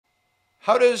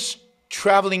How does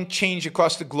traveling change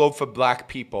across the globe for black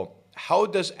people? How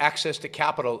does access to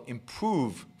capital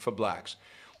improve for blacks?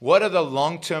 What are the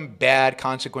long-term bad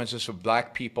consequences for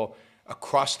black people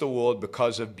across the world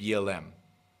because of BLM?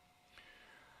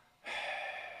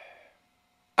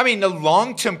 I mean, the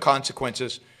long-term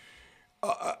consequences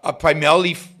are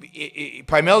primarily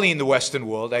in the Western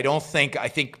world. I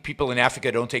think people in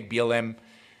Africa don't take BLM,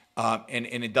 and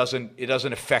it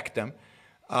doesn't affect them.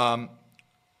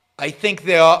 I think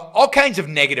there are all kinds of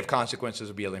negative consequences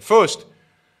of BLM. First,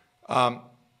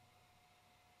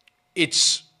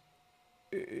 it's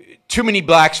too many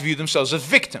blacks view themselves as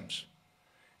victims,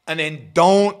 and then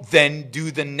don't do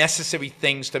the necessary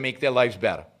things to make their lives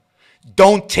better.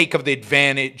 Don't take the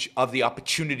advantage of the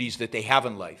opportunities that they have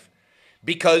in life.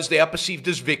 Because they are perceived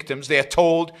as victims, they are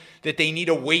told that they need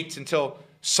to wait until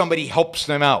somebody helps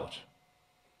them out,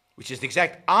 which is the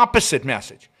exact opposite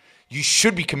message you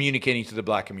should be communicating to the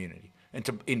black community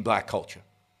and in black culture.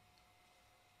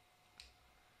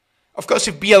 Of course,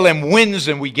 if BLM wins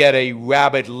and we get a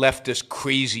rabid, leftist,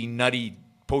 crazy, nutty,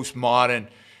 postmodern,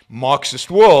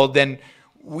 Marxist world, then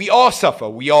we all suffer.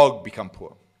 We all become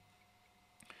poor.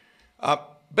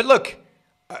 But look,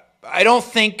 I don't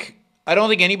think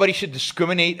anybody should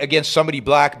discriminate against somebody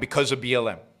black because of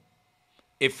BLM.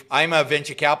 If I'm a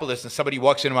venture capitalist and somebody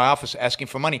walks into my office asking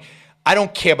for money, I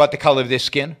don't care about the color of their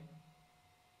skin.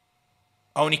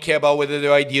 I only care about whether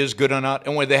their idea is good or not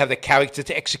and whether they have the character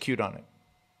to execute on it.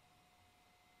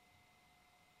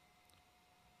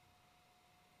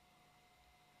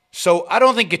 So I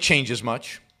don't think it changes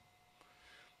much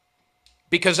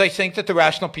because I think that the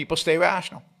rational people stay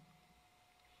rational.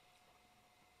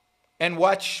 And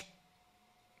watch,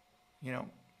 and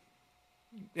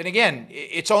again,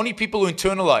 it's only people who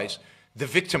internalize the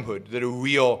victimhood that are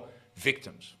real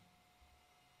victims.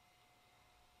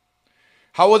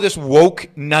 How will this woke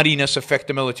nuttiness affect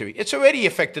the military? It's already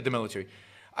affected the military.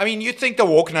 I mean, you think the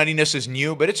woke nuttiness is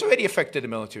new, but it's already affected the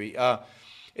military.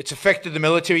 It's affected the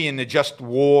military in the just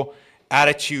war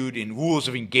attitude, in rules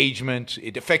of engagement.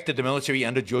 It affected the military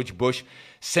under George Bush,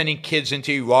 sending kids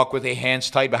into Iraq with their hands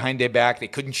tied behind their back. They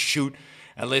couldn't shoot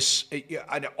unless,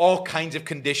 under all kinds of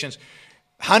conditions.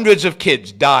 Hundreds of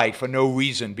kids died for no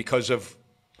reason because of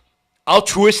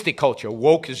altruistic culture.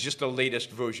 Woke is just the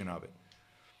latest version of it.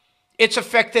 It's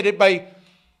affected it by,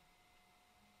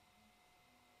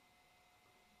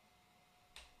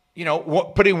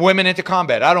 putting women into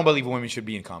combat. I don't believe women should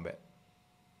be in combat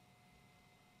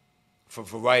for a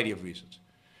variety of reasons.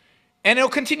 And it'll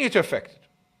continue to affect it.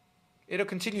 It'll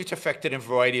continue to affect it in a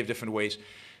variety of different ways.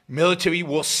 Military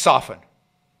will soften.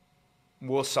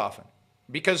 Will soften.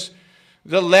 Because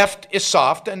the left is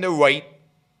soft and the right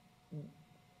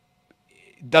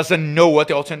doesn't know what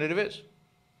the alternative is.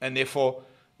 And therefore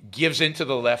gives in to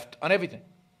the left on everything.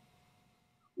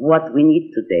 What we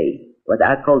need today, what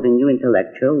I call the new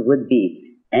intellectual, would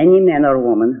be any man or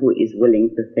woman who is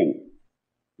willing to think.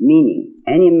 Meaning,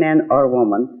 any man or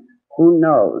woman who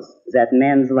knows that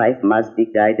man's life must be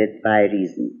guided by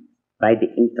reason, by the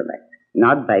intellect,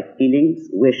 not by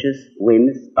feelings, wishes,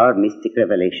 whims, or mystic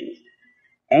revelations.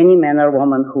 Any man or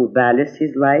woman who values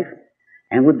his life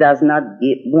and who does not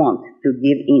want to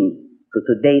give in to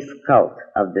today's cult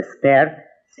of despair,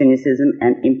 cynicism,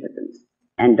 and impotence,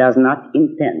 and does not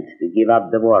intend to give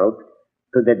up the world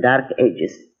to the dark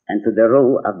ages and to the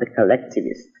rule of the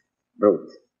collectivist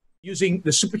brute. Using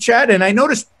the super chat, and I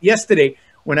noticed yesterday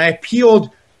when I appealed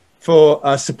for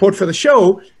support for the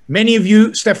show, many of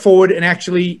you stepped forward and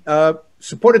actually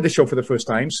supported the show for the first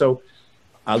time. So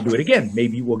I'll do it again.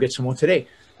 Maybe we'll get some more today.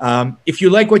 If you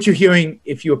like what you're hearing,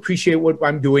 if you appreciate what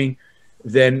I'm doing,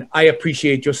 then I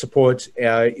appreciate your support.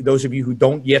 Those of you who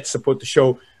don't yet support the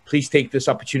show, please take this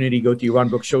opportunity. Go to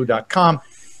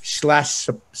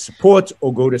yaronbrookshow.com/support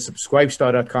or go to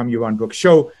subscribestar.com, Yaron Brook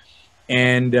Show,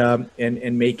 and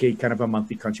make a kind of a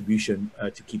monthly contribution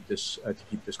to keep this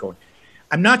going.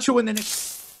 I'm not sure when the next